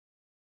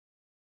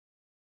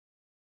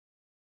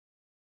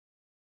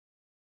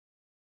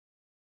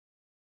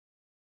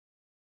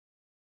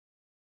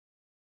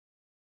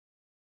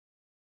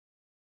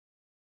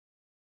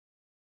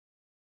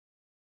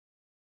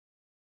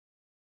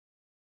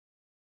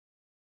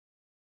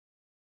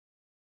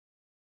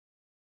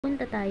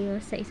Punta tayo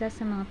sa isa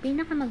sa mga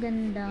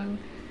pinakamagandang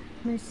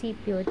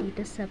munisipyo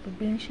dito sa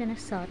probinsya ng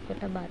South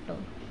Cotabato,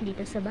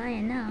 dito sa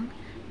bayan ng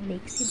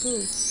Lake Sebu.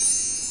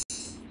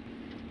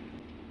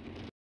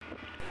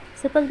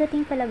 Sa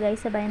pagdating pala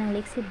guys sa bayan ng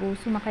Lake Sebu,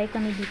 sumakay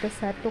kami dito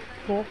sa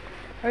tuktok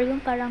or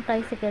yung parang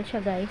tricycle siya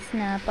guys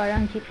na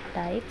parang jeep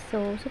type.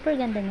 So super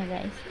ganda niya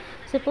guys.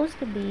 Supposed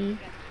to be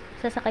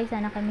sasakay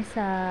sana kami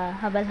sa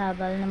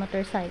habal-habal na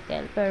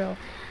motorcycle, pero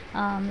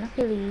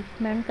luckily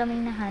meron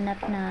kaming nahanap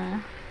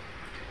na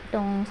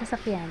itong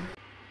sasakyan.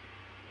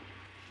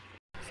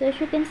 So as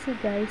you can see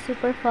guys,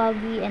 super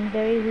foggy and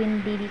very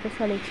windy dito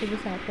sa Lake Sebu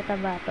sa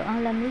Cotabato.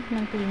 Ang lamig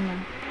ng klima.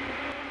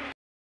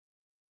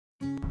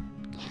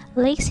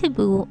 Lake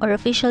Sebu, or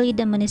officially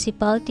the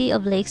municipality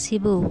of Lake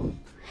Sebu,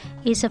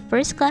 is a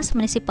first-class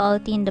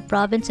municipality in the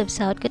province of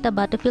South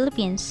Cotabato,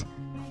 Philippines.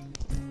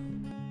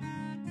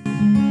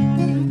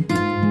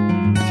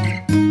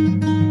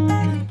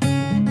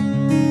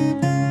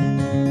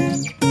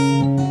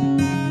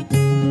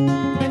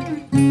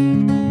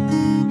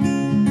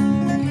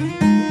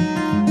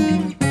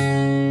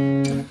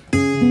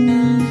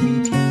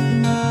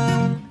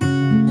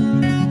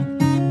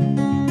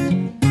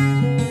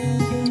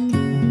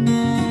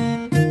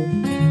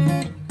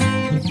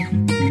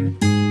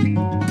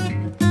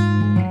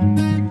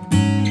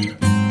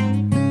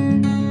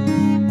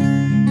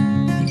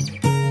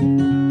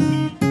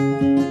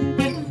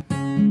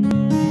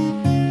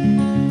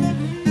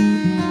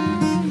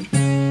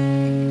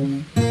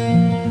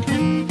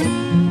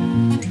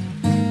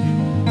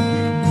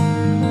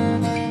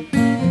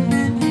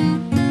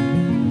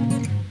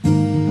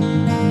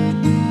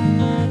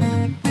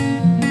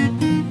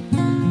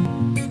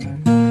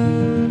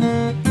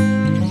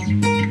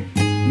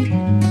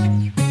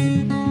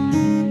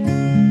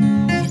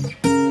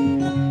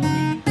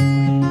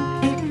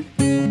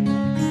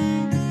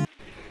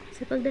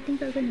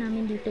 Pagdating kagad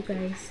namin dito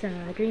guys sa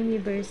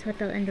Dreamweavers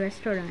Hotel and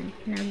Restaurant,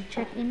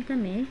 nag-check-in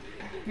kami,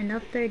 and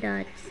after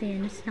that,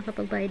 since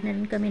nakapagbayad na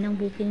rin kami ng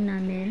booking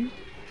namin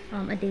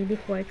a day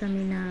before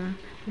kami na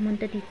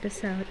pumunta dito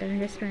sa Hotel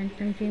and Restaurant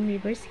ng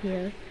Dreamweavers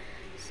Hill,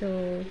 so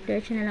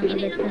diretso na lang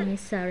agad kami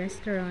sa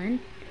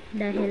restaurant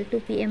dahil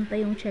 2 PM pa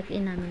yung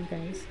check-in namin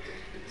guys.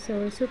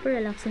 So super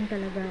relaxing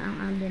talaga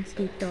ang ambience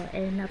dito,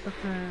 and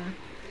napaka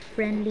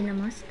friendly na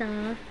mga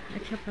staff,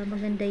 at saka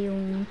maganda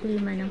yung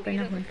klima ng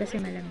panahon kasi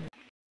malamig.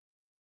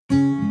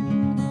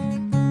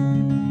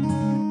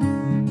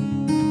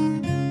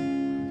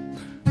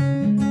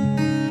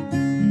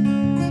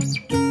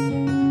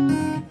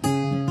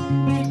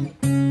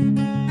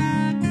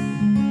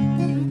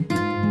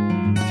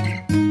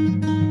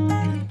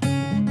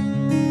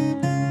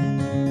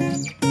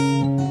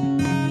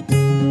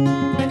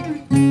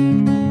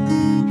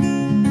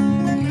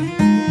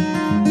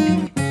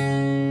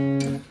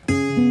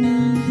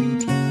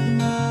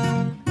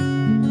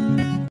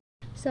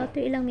 So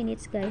after ilang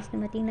minutes guys,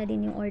 dumating na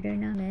din yung order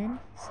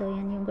namin. So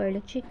yan yung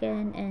garlic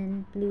chicken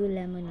and blue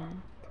lemonade.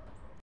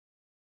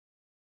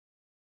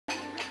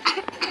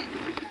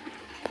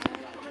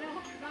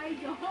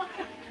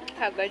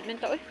 Haggard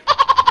man to eh.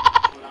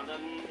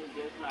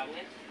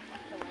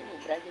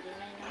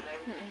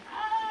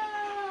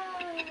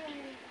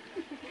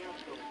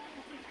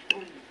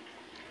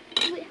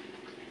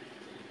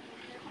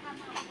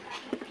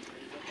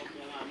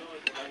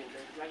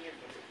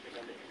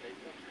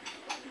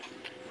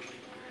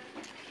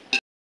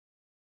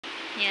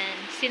 Yan,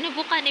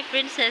 sinubukan ni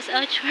Princess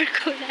ang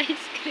charcoal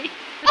ice cream.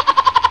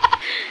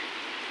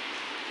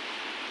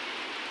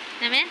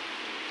 Namen?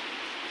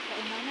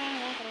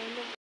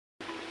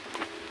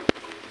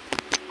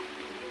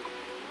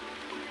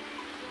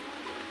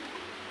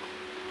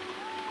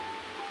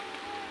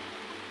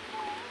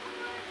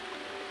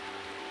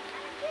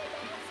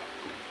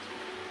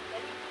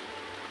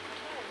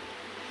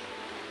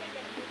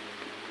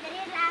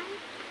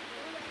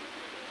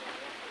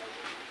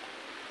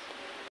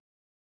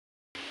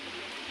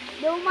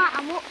 Daw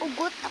amo,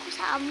 ugot ako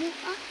sa amo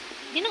ah.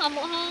 Di nang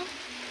amo ha.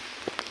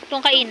 Itong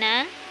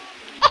kaina?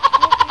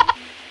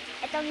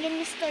 Itong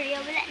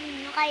ginistorya, wala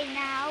ninyo kay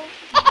now.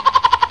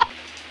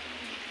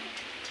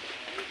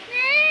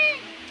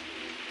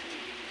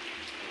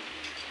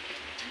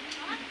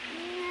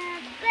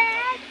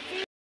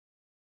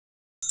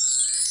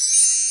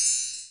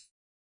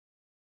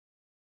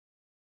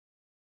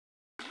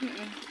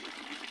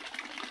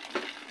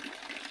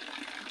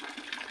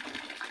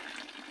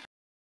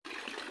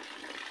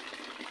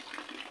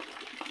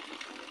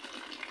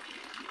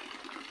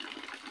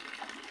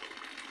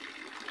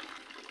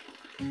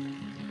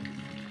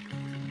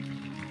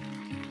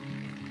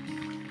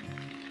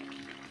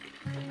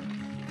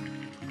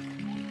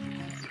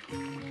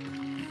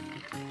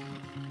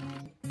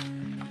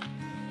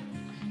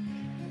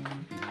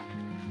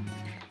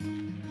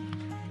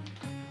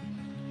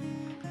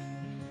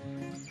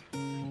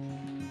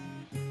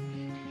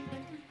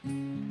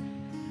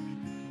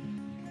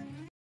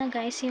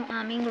 Guys, yung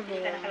aming room.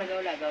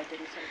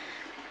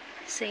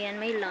 So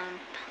yan, may lamp.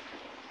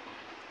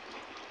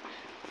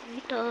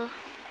 Ito.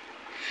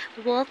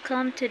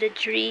 Welcome to the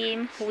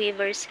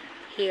Dreamweavers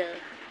Hill.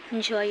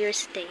 enjoy your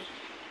stay.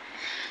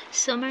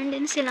 So, meron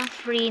din silang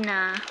free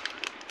na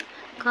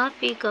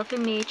coffee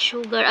mate,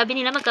 sugar. Abi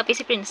nila magkape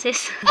si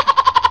Princess.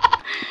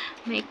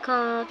 May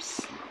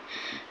cups,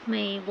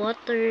 may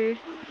water,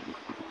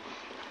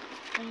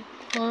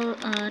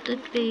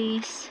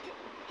 toothpaste,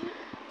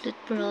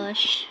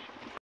 toothbrush,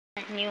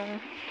 and yung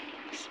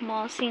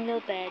small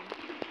single bed.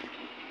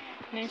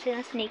 Meron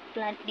silang snake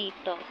plant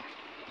dito.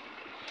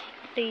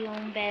 Ito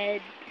yung bed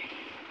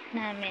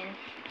namin.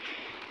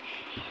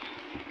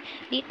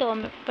 Dito,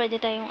 pwede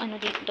tayong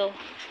dito,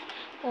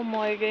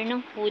 umorder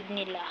ng food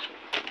nila.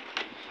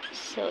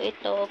 So,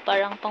 ito,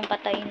 parang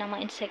pangpatay ng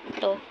mga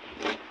insekto.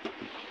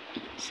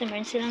 So,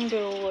 meron silang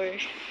drawer.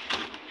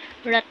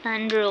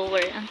 Rattan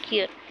drawer. Ang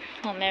cute.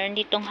 Oh, meron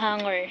ditong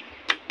hanger.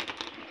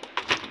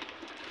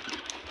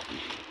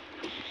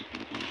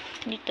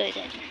 Dito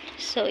din.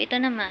 So, ito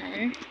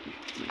naman,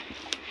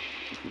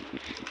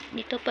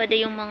 dito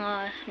pwede yung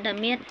mga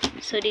damit.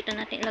 So, dito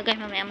natin ilagay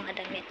mamaya mga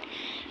damit.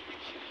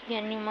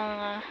 Yan yung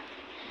mga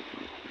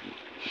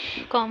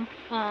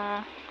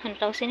ano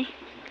tawag sini?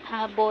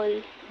 Habol,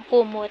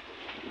 kumot.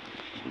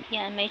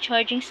 Yan, may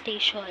charging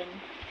station.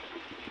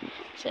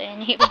 So,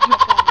 yan yung ibang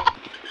gamit.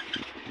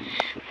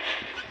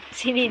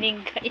 Si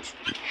Nining, guys.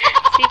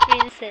 Si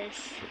Princess.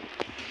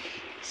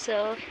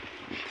 So,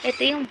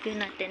 ito yung view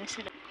natin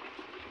sa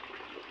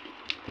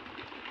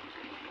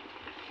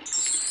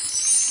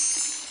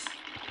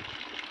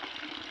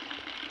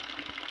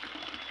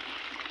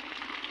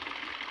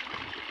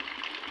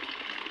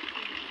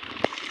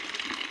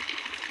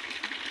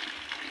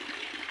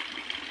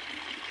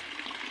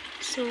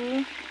So,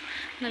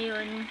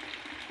 ngayon,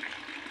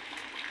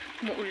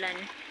 muulan.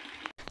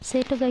 So,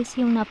 ito guys,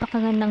 yung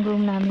napakagandang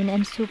room namin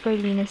and super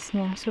linis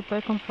niya.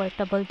 Super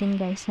comfortable din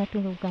guys na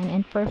tulugan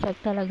and perfect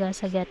talaga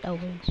sa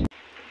getaway.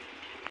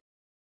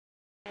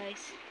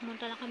 Guys,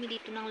 pumunta na kami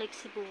dito ng Lake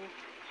Sebu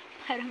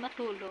para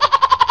matulog.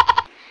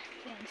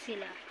 Yan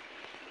sila.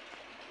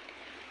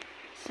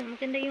 So,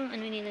 maganda yung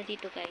nila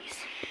dito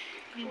guys.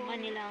 Yung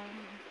kanilang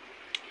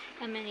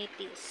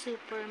amenities.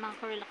 Super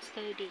maka-relax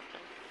kayo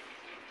dito.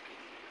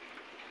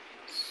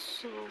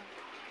 So,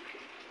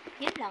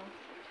 yan lang.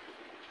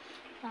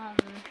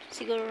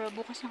 Siguro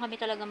bukas na kami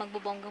talaga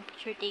magbubonggang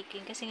picture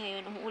taking kasi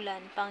ngayon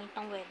umuulan, pangit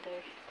ang weather.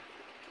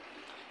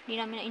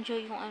 Hindi namin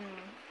na-enjoy yung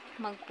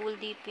mag pool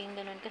dipping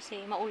ganun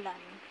kasi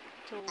maulan.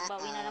 So,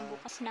 bawi na lang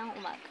bukas ng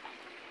umaga.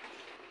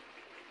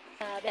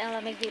 Sabi ang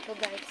lamig dito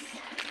guys.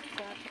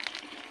 Grabe.